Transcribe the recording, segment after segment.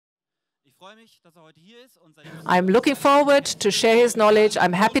I'm looking forward to share his knowledge.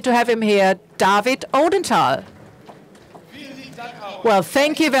 I'm happy to have him here, David Odenthal. Well,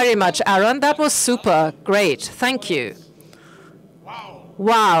 thank you very much, Aaron. That was super. Great. Thank you.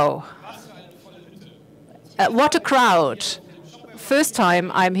 Wow. What a crowd. First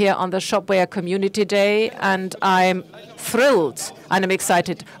time I'm here on the Shopware Community Day, and I'm thrilled and I'm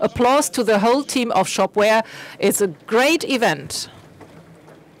excited. Applause to the whole team of Shopware. It's a great event.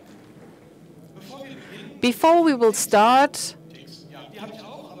 Before we will start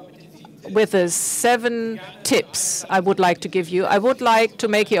with the 7 tips I would like to give you, I would like to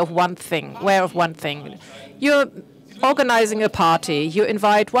make you aware of one thing. You're organizing a party. You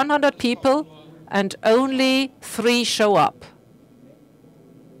invite 100 people and only 3 show up.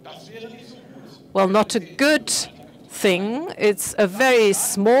 Well, not a good thing. It's a very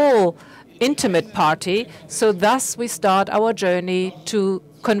small, intimate party. So thus we start our journey to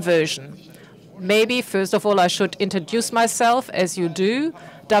conversion. Maybe, first of all, I should introduce myself as you do.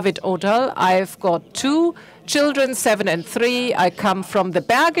 David Odenthal. I've got 2 children, 7 and 3. I come from the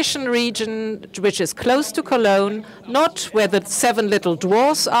Bergischen region, which is close to Cologne, not where the 7 little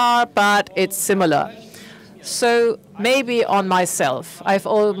dwarfs are, but it's similar. So maybe on myself. I've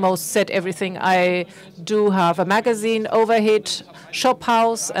almost said everything. I do have a magazine, Overheat, shop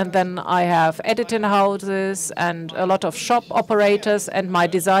house, and then I have editing houses and a lot of shop operators, and my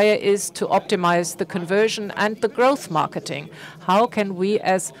desire is to optimize the conversion and the growth marketing. How can we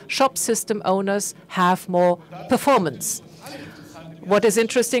as shop system owners have more performance? What is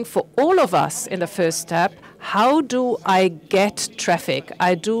interesting for all of us in the first step, how do I get traffic?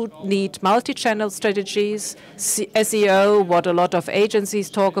 I do need multi-channel strategies, SEO, what a lot of agencies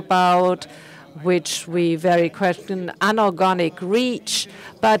talk about, which we very question, anorganic reach.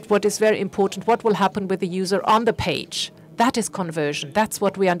 But what is very important, what will happen with the user on the page? That is conversion. That's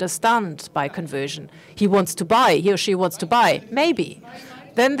what we understand by conversion. He wants to buy, he or she wants to buy, maybe.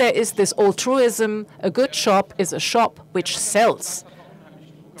 Then there is this altruism. A good shop is a shop which sells.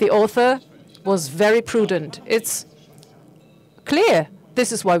 The author was very prudent. It's clear.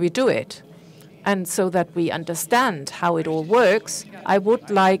 This is why we do it. And so that we understand how it all works, I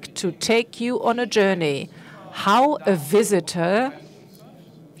would like to take you on a journey. How a visitor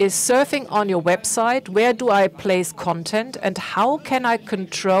is surfing on your website, where do I place content, and how can I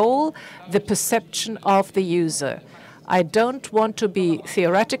control the perception of the user? I don't want to be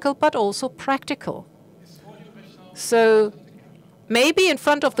theoretical, but also practical. So maybe in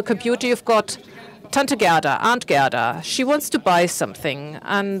front of the computer you've got Tante Gerda, Aunt Gerda. She wants to buy something,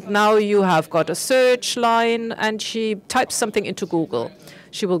 and now you have got a search line, and she types something into Google.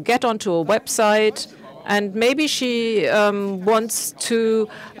 She will get onto a website, and maybe she wants to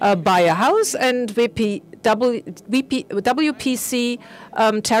buy a house and WPC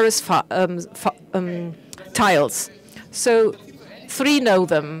terrace tiles. So 3 know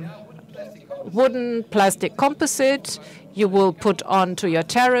them. Wooden, plastic, composite. You will put onto your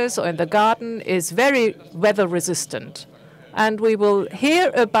terrace or in the garden, is very weather resistant. And we will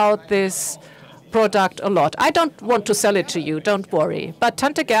hear about this product a lot. I don't want to sell it to you, don't worry. But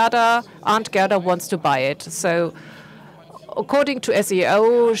Tante Gerda, Aunt Gerda wants to buy it. So according to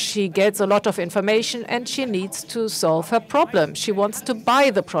SEO, she gets a lot of information and she needs to solve her problem. She wants to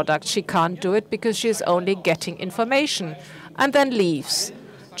buy the product. She can't do it because she's only getting information and then leaves.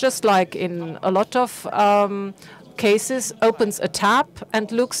 Just like in a lot of cases, opens a tab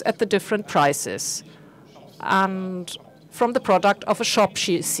and looks at the different prices and from the product of a shop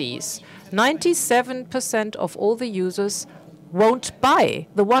she sees. 97% of all the users won't buy.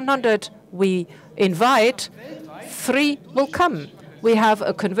 The 100 we invite, 3 will come. We have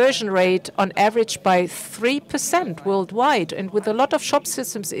a conversion rate on average by 3% worldwide, and with a lot of shop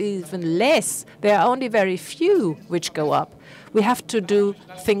systems even less. There are only very few which go up. We have to do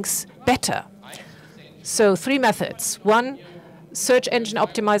things better. So 3 methods. 1, search engine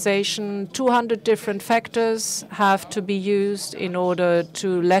optimization. 200 different factors have to be used in order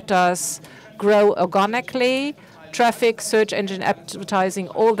to let us grow organically. Traffic, search engine advertising,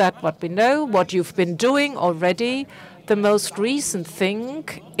 all that what we know, what you've been doing already. The most recent thing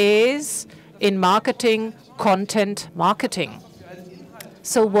is in marketing, content marketing.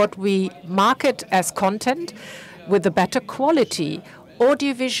 So what we market as content with a better quality,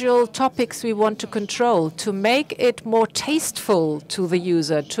 audiovisual topics we want to control, to make it more tasteful to the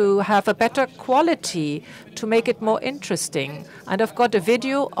user, to have a better quality, to make it more interesting. And I've got a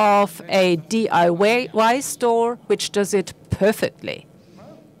video of a DIY store which does it perfectly.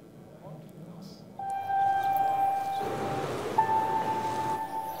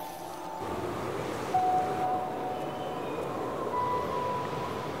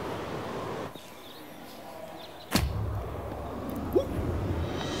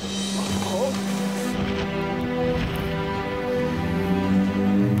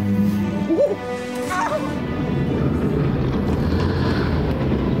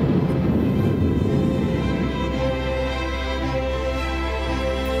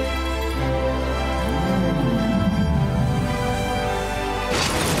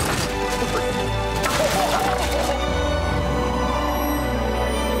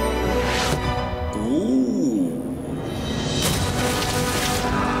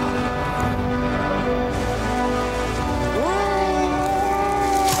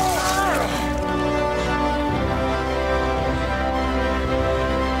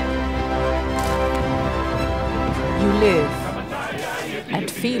 live and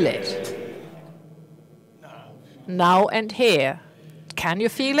feel it. Now and here. Can you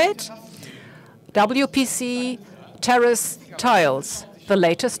feel it? WPC terrace tiles, the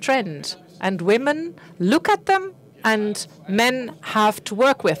latest trend. And women look at them and men have to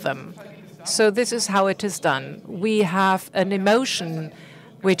work with them. So this is how it is done. We have an emotion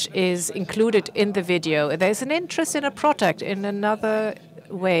which is included in the video. There's an interest in a product in another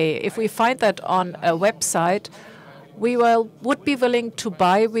way. If we find that on a website, we would be willing to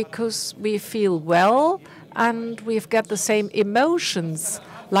buy because we feel well and we've got the same emotions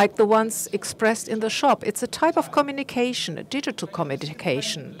like the ones expressed in the shop. It's a type of communication, a digital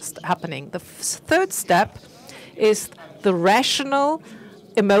communication happening. The third step is the rational,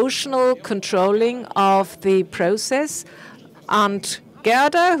 emotional controlling of the process. And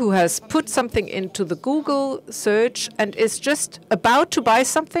Gerda, who has put something into the Google search and is just about to buy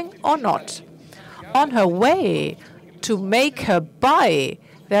something or not. On her way to make her buy,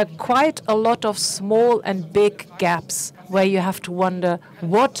 there are quite a lot of small and big gaps where you have to wonder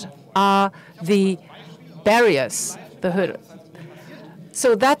what are the barriers, the hurdle.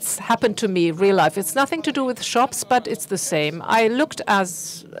 So that's happened to me real life. It's nothing to do with shops, but it's the same. I looked at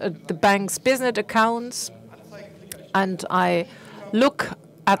the bank's business accounts, and I look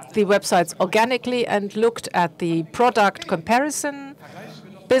at the websites organically and looked at the product comparison,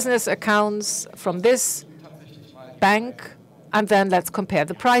 business accounts from this bank, and then let's compare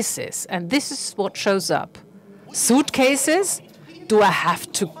the prices. And this is what shows up. Suitcases? Do I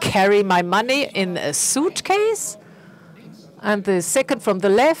have to carry my money in a suitcase? And the second from the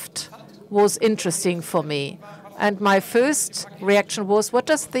left was interesting for me. And my first reaction was, what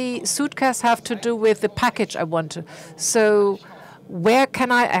does the suitcase have to do with the package I want to? So where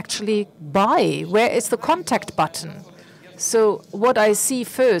can I actually buy? Where is the contact button? So what I see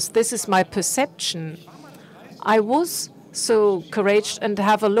first, this is my perception. I was so courageous and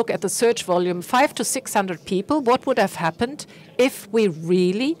have a look at the search volume, 500 to 600 people. What would have happened if we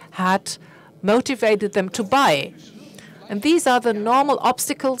really had motivated them to buy? And these are the normal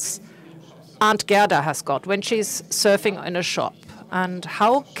obstacles Aunt Gerda has got when she's surfing in a shop. And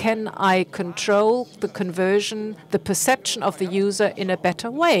how can I control the conversion, the perception of the user in a better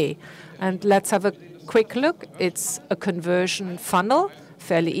way? And let's have a quick look. It's a conversion funnel,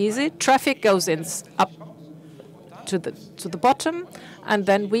 fairly easy. Traffic goes in up to the bottom, and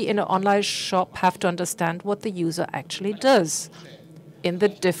then we in an online shop have to understand what the user actually does in the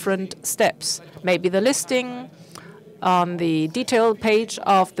different steps. Maybe the listing, on the detail page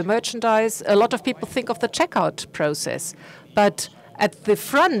of the merchandise. A lot of people think of the checkout process, but at the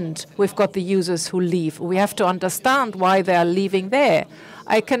front, we've got the users who leave. We have to understand why they are leaving there.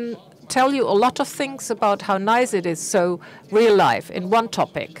 I can tell you a lot of things about how nice it is. So real life in one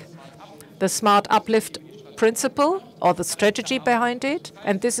topic, the smart uplift principle or the strategy behind it.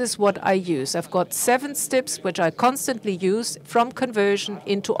 And this is what I use. I've got 7 steps which I constantly use from conversion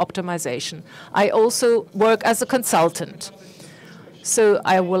into optimization. I also work as a consultant. So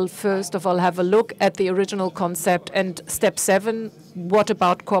I will first of all have a look at the original concept. And step 7, what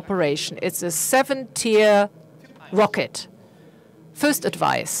about cooperation? It's a 7-tier rocket. First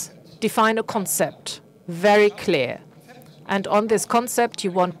advice, define a concept, very clear. And on this concept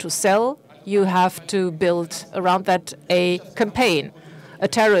you want to sell, you have to build around that a campaign, a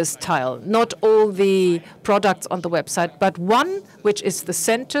terrace tile. Not all the products on the website, but one which is the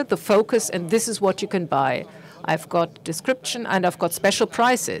center, the focus, and this is what you can buy. I've got description and I've got special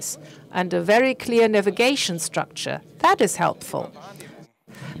prices and a very clear navigation structure. That is helpful.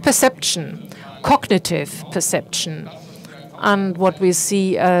 Perception, cognitive perception. And what we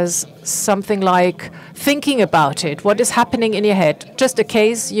see as something like thinking about it, what is happening in your head. Just a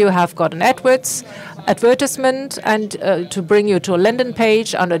case, you have got an advertisement and to bring you to a landing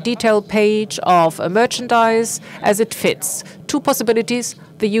page on a detail page of a merchandise as it fits. 2 possibilities,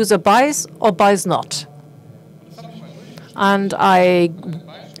 the user buys or buys not. And I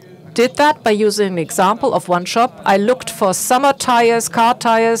did that by using an example of one shop. I looked for summer tires, car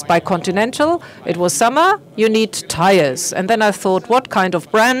tires by Continental. It was summer, you need tires. And then I thought, what kind of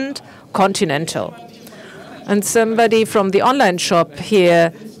brand? Continental. And somebody from the online shop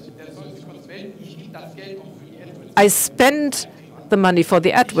here, I spent the money for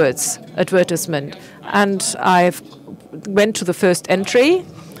the advertisement. And I went to the first entry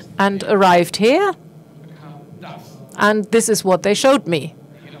and arrived here. And this is what they showed me.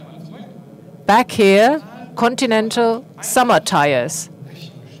 Back here, Continental summer tires.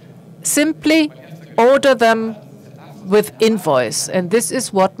 Simply order them with invoice. And this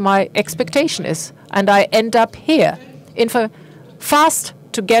is what my expectation is. And I end up here, fast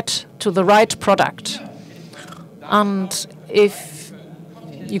to get to the right product. And if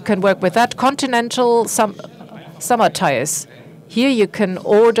you can work with that, Continental summer tires. Here you can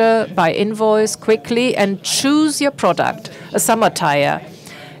order by invoice quickly and choose your product, a summer tire.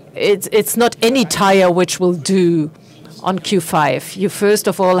 It's not any tire which will do on Q5. You first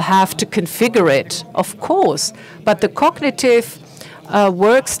of all have to configure it, of course, but the cognitive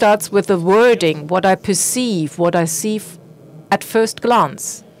work starts with the wording, what I perceive, what I see at first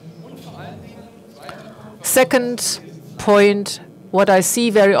glance. Second point, what I see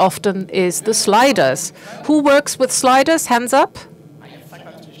very often is the sliders. Who works with sliders? Hands up.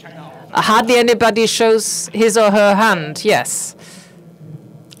 Hardly anybody shows his or her hand. Yes.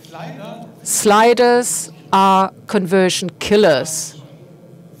 Sliders are conversion killers.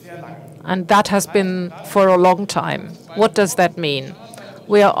 And that has been for a long time. What does that mean?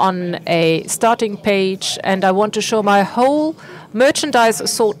 We are on a starting page, and I want to show my whole merchandise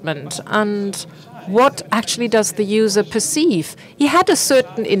assortment and what actually does the user perceive? He had a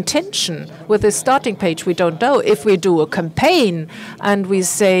certain intention with his starting page. We don't know. If we do a campaign and we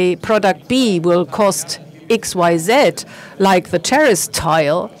say product B will cost XYZ, like the terrace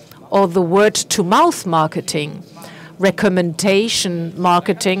tile or the word-to-mouth marketing, recommendation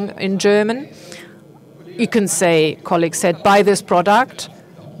marketing in German, you can say, colleague said, buy this product.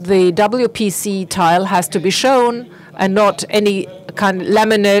 The WPC tile has to be shown and not any kind of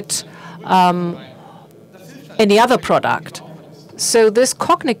laminate, any other product. So this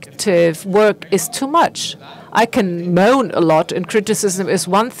cognitive work is too much. I can moan a lot, and criticism is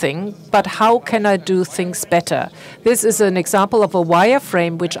one thing, but how can I do things better? This is an example of a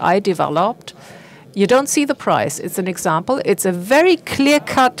wireframe which I developed. You don't see the price. It's an example. It's a very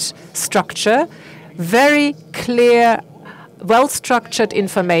clear-cut structure, very clear, well-structured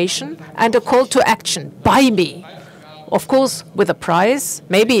information, and a call to action. Buy me. Of course, with a price,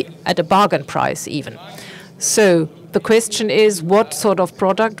 maybe at a bargain price even. So the question is, what sort of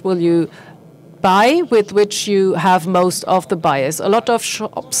product will you buy with which you have most of the buyers? A lot of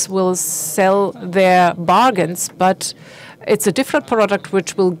shops will sell their bargains, but it's a different product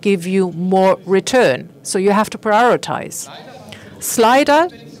which will give you more return. So you have to prioritize. Slider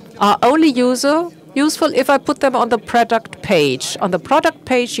are only useful if I put them on the product page. On the product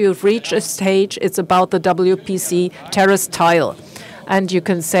page, you've reached a stage, it's about the WPC terrace tile. And you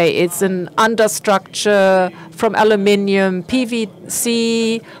can say it's an understructure from aluminium,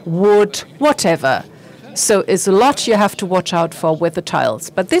 PVC, wood, whatever. So it's a lot you have to watch out for with the tiles.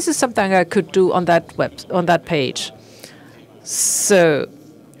 But this is something I could do on that page. So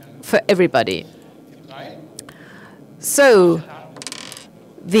for everybody. So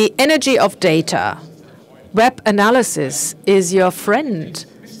the energy of data. Web analysis is your friend.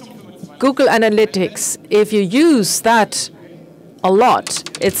 Google Analytics, if you use that a lot,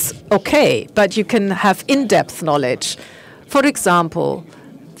 it's okay, but you can have in-depth knowledge. For example,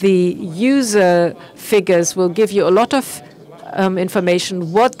 the user figures will give you a lot of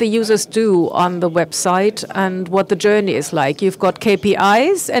information, what the users do on the website and what the journey is like. You've got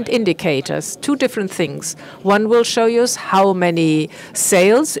KPIs and indicators, two different things. One will show you how many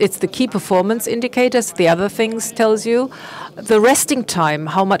sales, it's the key performance indicators. The other things tells you the resting time,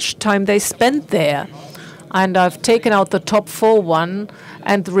 how much time they spend there. And I've taken out the top 4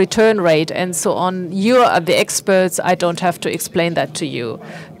 and the return rate and so on. You are the experts. I don't have to explain that to you.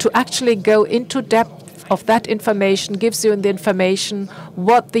 To actually go into depth of that information gives you the information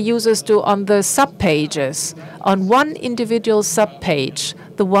what the users do on the sub-pages. On one individual sub-page,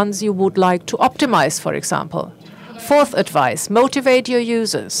 the ones you would like to optimize, for example. Fourth advice, motivate your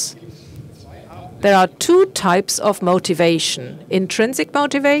users. There are 2 types of motivation, intrinsic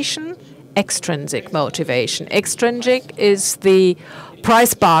motivation, extrinsic motivation. Extrinsic is the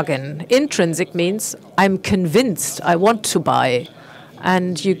price bargain. Intrinsic means I'm convinced I want to buy.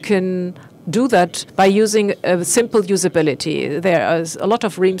 And you can do that by using a simple usability. There is a lot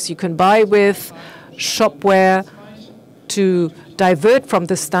of reams you can buy with Shopware to divert from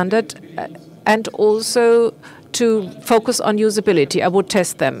the standard and also to focus on usability. I would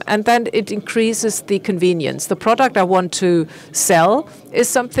test them. And then it increases the convenience. The product I want to sell is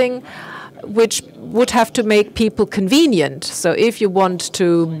something which would have to make people convenient. So if you want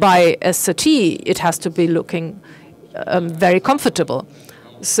to buy a settee, it has to be looking very comfortable.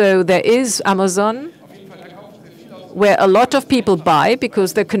 So there is Amazon, where a lot of people buy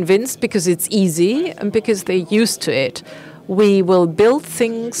because they're convinced, because it's easy, and because they're used to it. We will build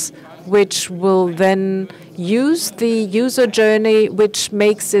things which will then use the user journey, which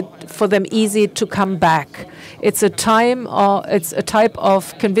makes it for them easy to come back. It's a type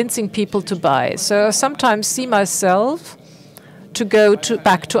of convincing people to buy. So I sometimes see myself to go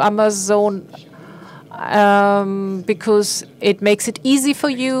back to Amazon because it makes it easy for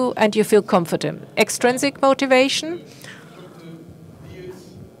you and you feel confident. Extrinsic motivation,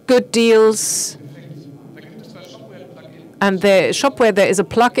 good deals. And Shopware, there is a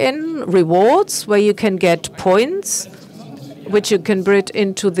plugin, rewards, where you can get points, which you can bring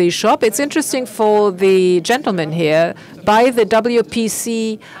into the shop. It's interesting for the gentleman here. By the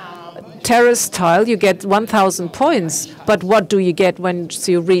WPC terrace tile, you get 1,000 points. But what do you get once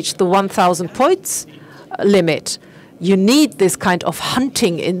you reach the 1,000 points limit? You need this kind of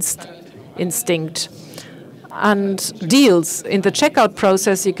hunting instinct. And deals. In the checkout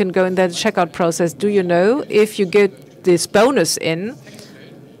process, you can go in the checkout process. Do you know if you get this bonus in,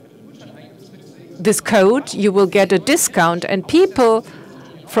 this code, you will get a discount, and people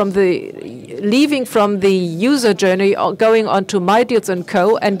leaving from the user journey are going on to My Deals &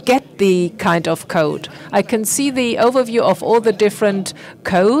 Co. and get the kind of code. I can see the overview of all the different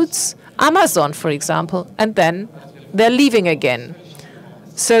codes, Amazon, for example, and then they're leaving again.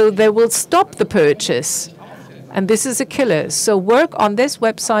 So they will stop the purchase, and this is a killer. So work on this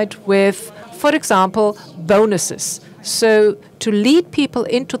website with, for example, bonuses, so to lead people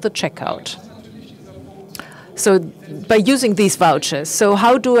into the checkout. So by using these vouchers, so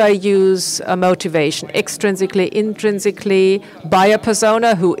how do I use a motivation? Extrinsically, intrinsically, buyer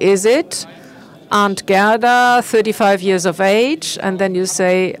persona, who is it? Aunt Gerda, 35 years of age, and then you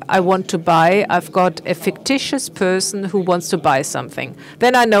say, I want to buy. I've got a fictitious person who wants to buy something.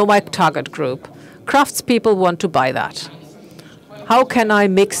 Then I know my target group. Craftspeople want to buy that. How can I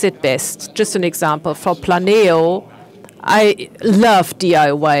mix it best? Just an example. For Planeo, I love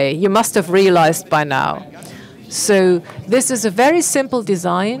DIY. You must have realized by now. So this is a very simple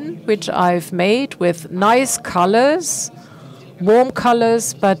design, which I've made with nice colors, warm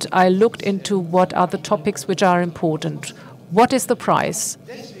colors, but I looked into what are the topics which are important. What is the price?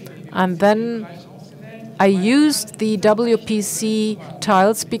 And then I used the WPC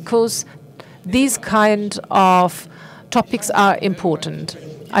tiles because these kind of topics are important.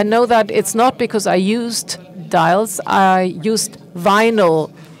 I know that it's not because I used tiles, I used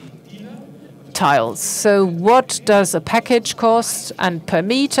vinyl tiles. So what does a package cost and per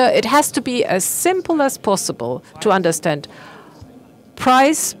meter? It has to be as simple as possible to understand.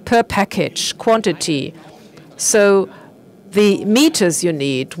 Price per package, quantity. So the meters you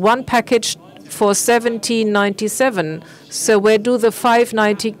need, one package for 17.97. So where do the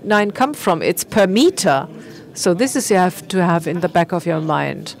 5.99 come from? It's per meter. So this is you have to have in the back of your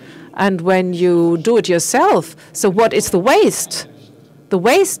mind. And when you do it yourself, so what is the waste? The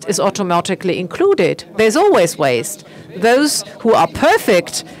waste is automatically included. There's always waste. Those who are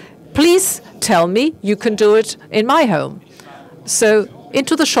perfect, please tell me you can do it in my home. So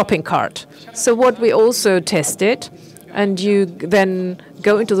into the shopping cart. So what we also tested, and you then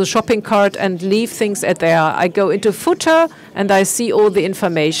go into the shopping cart and leave things at there. I go into footer and I see all the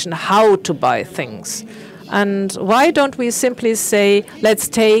information, how to buy things. And why don't we simply say, let's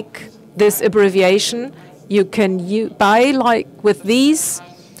take this abbreviation. You can buy like with these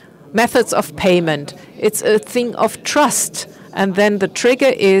methods of payment. It's a thing of trust. And then the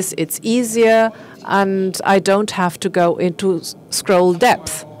trigger is it's easier and I don't have to go into scroll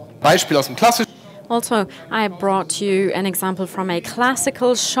depth. Beispiel aus dem klassischen. Also, I brought you an example from a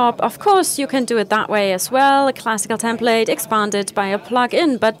classical shop. Of course, you can do it that way as well, a classical template expanded by a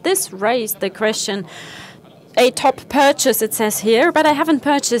plugin. But this raised the question, a top purchase, it says here, but I haven't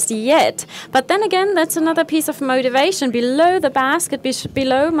purchased yet. But then again, that's another piece of motivation. Below the basket,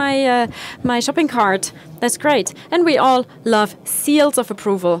 below my shopping cart. That's great. And we all love seals of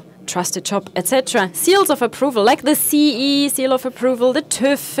approval. Trusted shop, etc. Seals of approval, like the CE seal of approval, the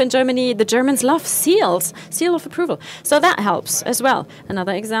TÜV in Germany. The Germans love seals, seal of approval. So that helps as well.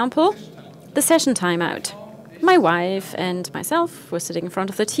 Another example, the session timeout. My wife and myself were sitting in front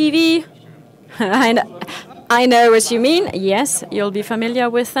of the TV. I know what you mean. Yes, you'll be familiar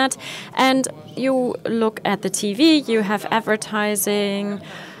with that. And you look at the TV, you have advertising.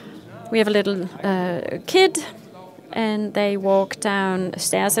 We have a little kid. And they walk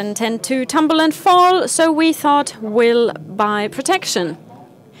downstairs and tend to tumble and fall, so we thought we'll buy protection.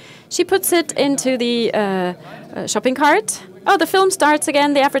 She puts it into the shopping cart. Oh, the film starts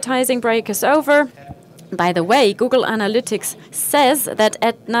again, the advertising break is over. By the way, Google Analytics says that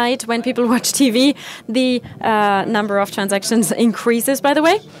at night when people watch TV, the number of transactions increases, by the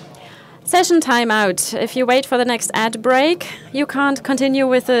way. Session timeout. If you wait for the next ad break, you can't continue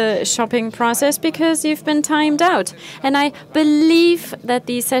with the shopping process because you've been timed out. And I believe that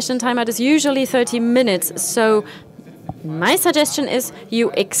the session timeout is usually 30 minutes. So my suggestion is you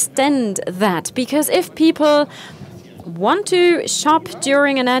extend that, because if people want to shop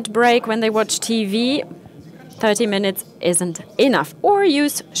during an ad break when they watch TV, 30 minutes isn't enough. Or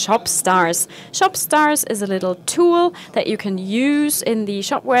use Shopstars. Shopstars is a little tool that you can use in the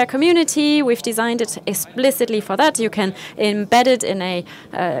Shopware community. We've designed it explicitly for that. You can embed it in a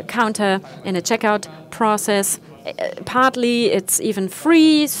counter, in a checkout process. Partly it's even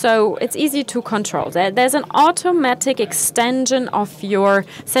free, so it's easy to control. There's an automatic extension of your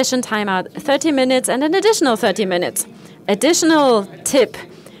session timeout, 30 minutes and an additional 30 minutes. Additional tip: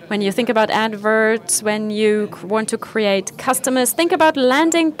 when you think about adverts, when you want to create customers, think about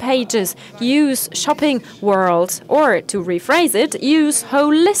landing pages. Use Shopping World, or to rephrase it, use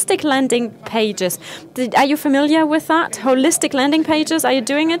holistic landing pages. Are you familiar with that? Holistic landing pages, are you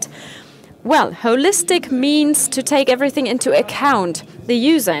doing it? Well, holistic means to take everything into account. The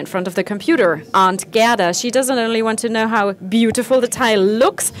user in front of the computer, Aunt Gerda, she doesn't only want to know how beautiful the tile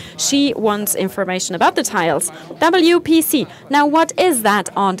looks, she wants information about the tiles. WPC. Now, what is that,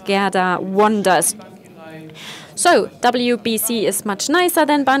 Aunt Gerda wonders? So, WBC is much nicer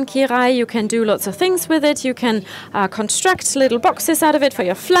than Bankirai. You can do lots of things with it. You can construct little boxes out of it for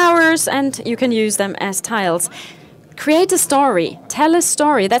your flowers, and you can use them as tiles. Create a story, tell a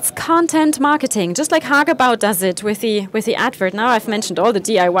story. That's content marketing, just like Hagebau does it with the advert. Now I've mentioned all the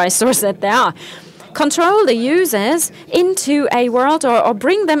DIY stores that there are. Control the users into a world, or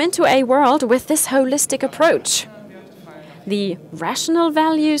bring them into a world with this holistic approach. The rational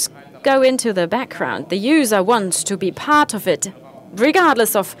values go into the background. The user wants to be part of it,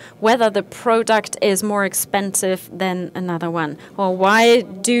 regardless of whether the product is more expensive than another one. Or why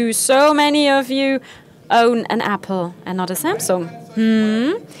do so many of you own an Apple and not a Samsung?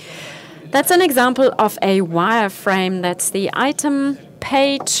 That's an example of a wireframe. That's the item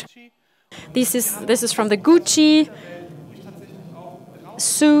page. This is from the Gucci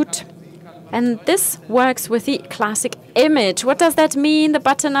suit. And this works with the classic image. What does that mean? The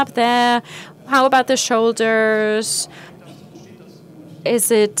button up there. How about the shoulders?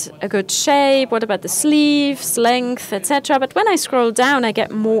 Is it a good shape? What about the sleeves, length, etc.? But when I scroll down, I get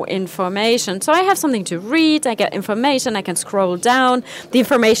more information. So I have something to read, I get information, I can scroll down. The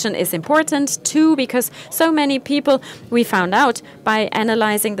information is important too, because so many people, we found out by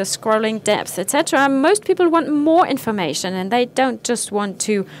analyzing the scrolling depth, etc., most people want more information and they don't just want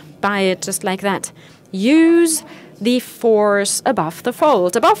to buy it just like that. Use the force above the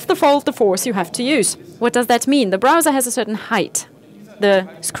fold. Above the fold, the force you have to use. What does that mean? The browser has a certain height. The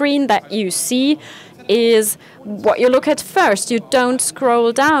screen that you see is what you look at first. You don't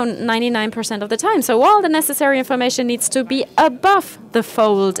scroll down 99% of the time. So all the necessary information needs to be above the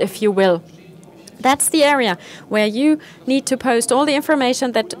fold, if you will. That's the area where you need to post all the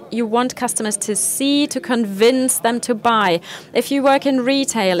information that you want customers to see, to convince them to buy. If you work in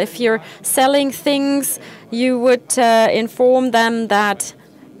retail, if you're selling things, you would inform them that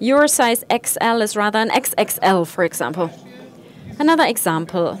your size XL is rather an XXL, for example. Another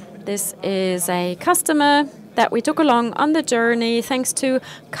example, this is a customer that we took along on the journey thanks to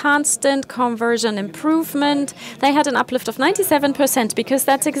constant conversion improvement. They had an uplift of 97% because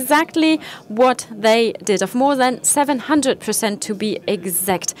that's exactly what they did, of more than 700% to be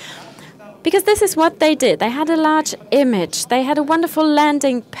exact. Because this is what they did. They had a large image, they had a wonderful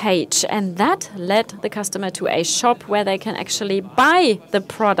landing page, and that led the customer to a shop where they can actually buy the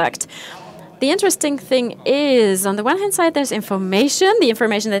product. The interesting thing is, on the one hand side, there's information, the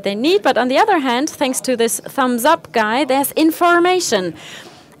information that they need, but on the other hand, thanks to this thumbs up guy, there's information.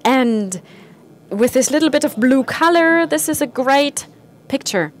 And with this little bit of blue color, this is a great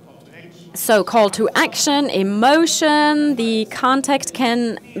picture. So call to action, emotion, the contact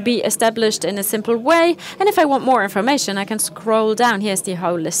can be established in a simple way. And if I want more information, I can scroll down. Here's the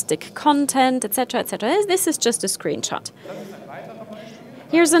holistic content, etc., etc. This is just a screenshot.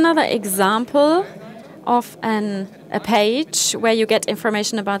 Here's another example of a page where you get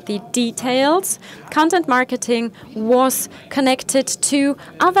information about the details. Content marketing was connected to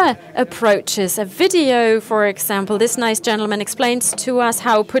other approaches. A video, for example, this nice gentleman explains to us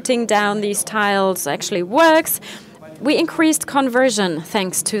how putting down these tiles actually works. We increased conversion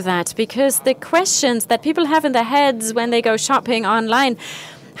thanks to that, because the questions that people have in their heads when they go shopping online,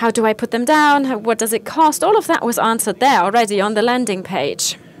 how do I put them down? What does it cost? All of that was answered there already on the landing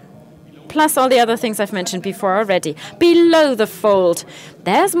page. Plus all the other things I've mentioned before already. Below the fold,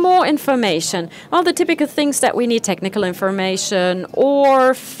 there's more information. All the typical things that we need, technical information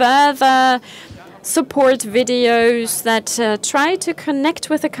or further support videos that try to connect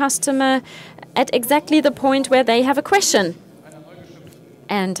with the customer at exactly the point where they have a question.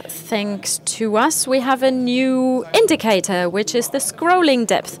 And thanks to us, we have a new indicator, which is the scrolling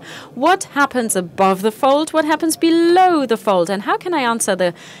depth. What happens above the fold? What happens below the fold? And how can I answer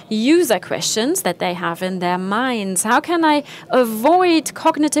the user questions that they have in their minds? How can I avoid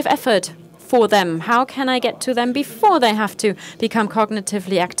cognitive effort for them? How can I get to them before they have to become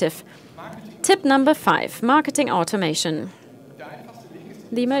cognitively active? Tip number 5, marketing automation.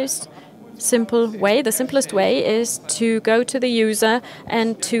 The most simple way, the simplest way is to go to the user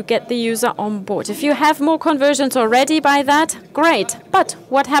and to get the user on board. If you have more conversions already by that, great. But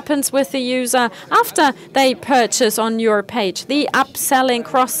what happens with the user after they purchase on your page? The upselling,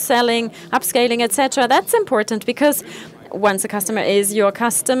 cross-selling, upscaling, etc. That's important because once a customer is your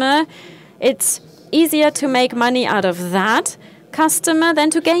customer, it's easier to make money out of that customer than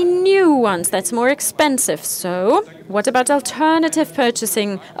to gain new ones. That's more expensive. So what about alternative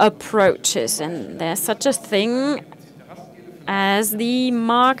purchasing approaches? And there's such a thing as the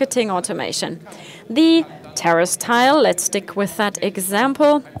marketing automation. The terrace tile, let's stick with that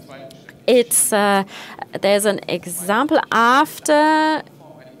example. It's there's an example after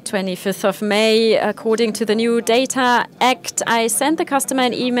 25th of May, according to the new Data Act. I sent the customer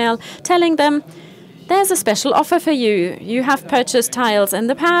an email telling them, there's a special offer for you. You have purchased tiles in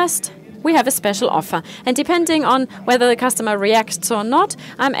the past. We have a special offer. And depending on whether the customer reacts or not,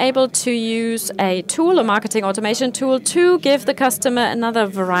 I'm able to use a tool, a marketing automation tool, to give the customer another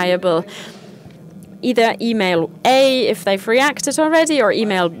variable. Either email A if they've reacted already, or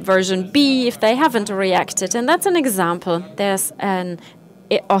email version B if they haven't reacted. And that's an example. There's an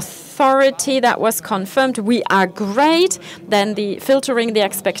authority that was confirmed. We are great. Then the filtering the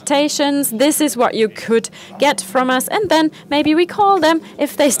expectations. This is what you could get from us. And then maybe we call them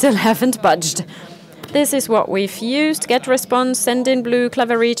if they still haven't budged. This is what we've used. Get response, send in blue,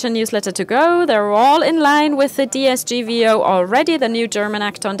 clever reach, and newsletter to go. They're all in line with the DSGVO already, the new German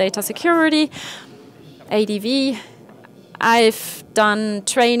Act on Data Security. ADV. I've done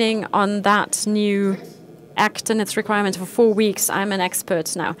training on that new Act and its requirements for 4 weeks. I'm an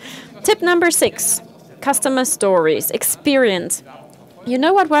expert now. Tip number 6, customer stories, experience. You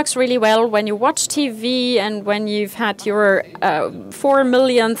know what works really well when you watch TV and when you've had your 4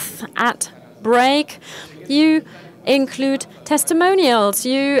 millionth ad break? You include testimonials.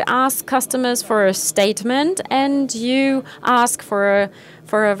 You ask customers for a statement and you ask for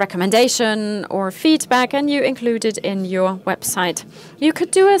a recommendation or feedback, and you include it in your website. You could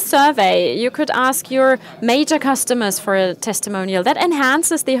do a survey. You could ask your major customers for a testimonial. That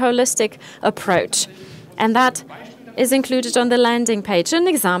enhances the holistic approach, and that is included on the landing page. An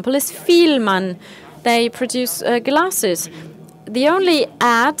example is Fielmann. They produce glasses. The only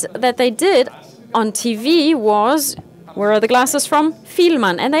ad that they did on TV was, where are the glasses from?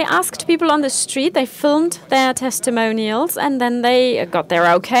 Fielmann. And they asked people on the street, they filmed their testimonials, and then they got their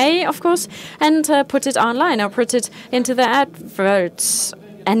okay, of course, and put it online or put it into the adverts.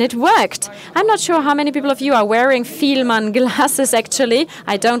 And it worked. I'm not sure how many people of you are wearing Fielmann glasses, actually.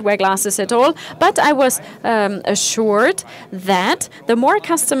 I don't wear glasses at all. But I was assured that the more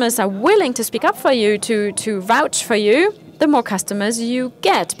customers are willing to speak up for you, to vouch for you, the more customers you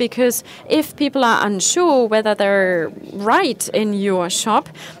get. Because if people are unsure whether they're right in your shop,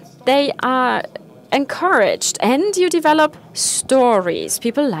 they are encouraged, and you develop stories.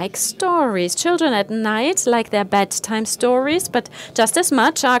 People like stories. Children at night like their bedtime stories, but just as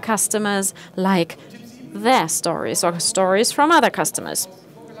much our customers like their stories or stories from other customers.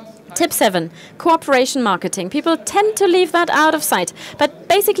 Tip 7, cooperation marketing. People tend to leave that out of sight, but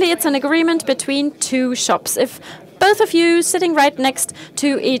basically it's an agreement between two shops. If both of you sitting right next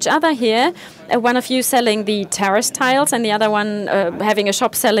to each other here, one of you selling the terrace tiles and the other one having a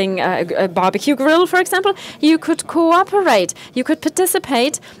shop selling a barbecue grill, for example, you could cooperate. You could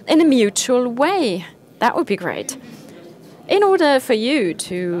participate in a mutual way. That would be great. In order for you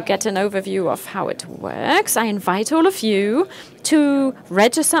to get an overview of how it works, I invite all of you to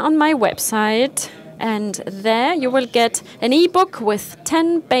register on my website, and there you will get an ebook with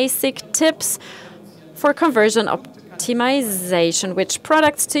 10 basic tips for conversion optimization, which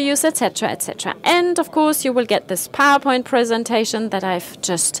products to use, etc., etc. And of course, you will get this PowerPoint presentation that I've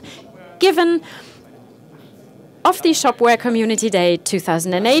just given of the Shopware Community Day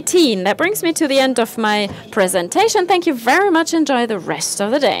 2018. That brings me to the end of my presentation. Thank you very much. Enjoy the rest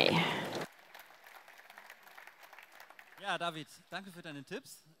of the day. Ja, David, danke für deine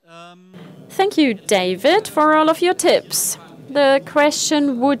Tipps. Thank you, David, for all of your tips. The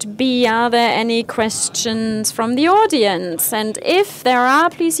question would be, are there any questions from the audience? And if there are,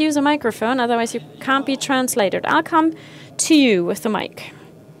 please use a microphone, otherwise you can't be translated. I'll come to you with the mic.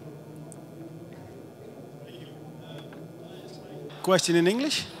 question in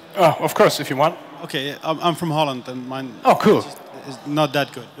English? Oh, of course, if you want. Okay, I'm from Holland and mine Oh, cool. is not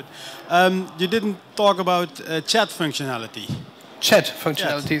that good. But you didn't talk about chat functionality. Chat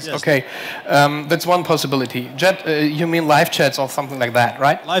functionalities, Yes. okay. That's one possibility. Chat, you mean live chats or something like that,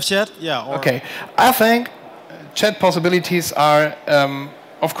 right? Live chat, yeah. Or Okay. I think chat possibilities are,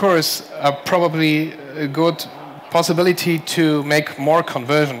 of course, probably a good possibility to make more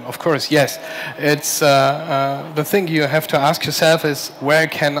conversion. Of course, yes. It's the thing you have to ask yourself is, where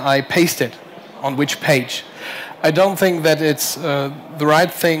can I paste it? On which page? I don't think that it's the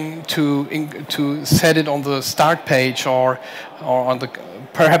right thing to set it on the start page or on the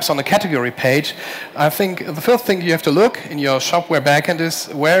perhaps on the category page. I think the first thing you have to look in your Shopware backend is,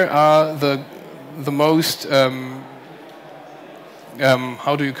 where are the most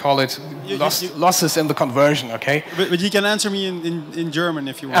how do you call it? Losses in the conversion, okay? but you can answer me in German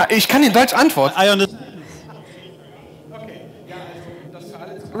if you want. Ich kann in Deutsch antworten. I understand.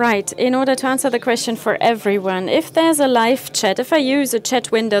 Right, in order to answer the question for everyone, if there's a live chat, if I use a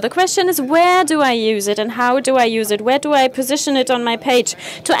chat window, the question is, where do I use it and how do I use it? Where do I position it on my page?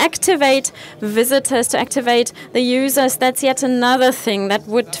 To activate visitors, to activate the users, that's yet another thing that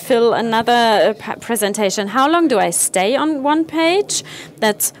would fill another presentation. How long do I stay on one page?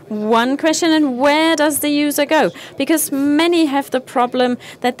 That's one question. And where does the user go? Because many have the problem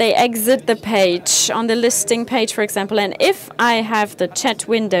that they exit the page, on the listing page, for example. And if I have the chat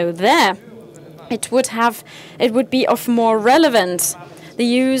window there, it would be of more relevance. The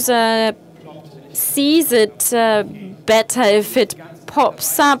user sees it better if it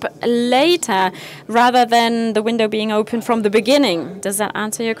pops up later rather than the window being open from the beginning. Does that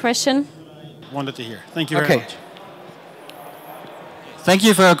answer your question? Wanted to hear. Thank you very much. Thank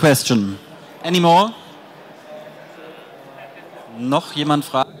you for your question. Any more? Noch jemand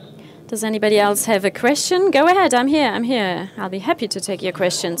fragen? Does anybody else have a question? Go ahead, I'm here. I'll be happy to take your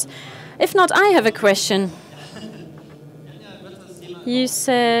questions. If not, I have a question. You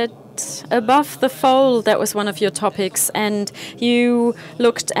said above the fold, that was one of your topics, and you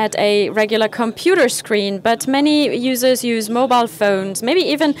looked at a regular computer screen, but many users use mobile phones, maybe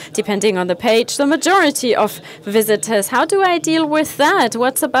even, depending on the page, the majority of visitors. How do I deal with that?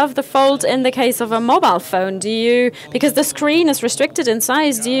 What's above the fold in the case of a mobile phone? Because the screen is restricted in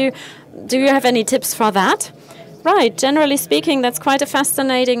size, do you have any tips for that? Right, generally speaking, that's quite a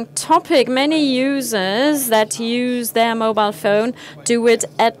fascinating topic. Many users that use their mobile phone do it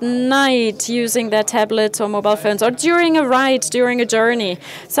at night using their tablets or mobile phones, or during a ride, during a journey.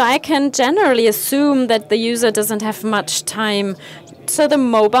 So I can generally assume that the user doesn't have much time. So the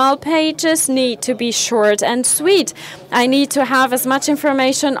mobile pages need to be short and sweet. I need to have as much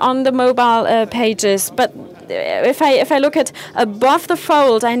information on the mobile pages, but if I look at above the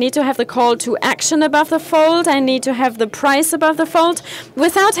fold, I need to have the call to action above the fold. I need to have the price above the fold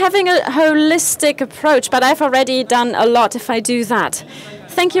without having a holistic approach. But I've already done a lot if I do that.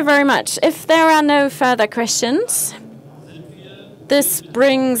 Thank you very much. If there are no further questions, this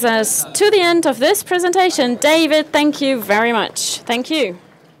brings us to the end of this presentation. David, thank you very much. Thank you.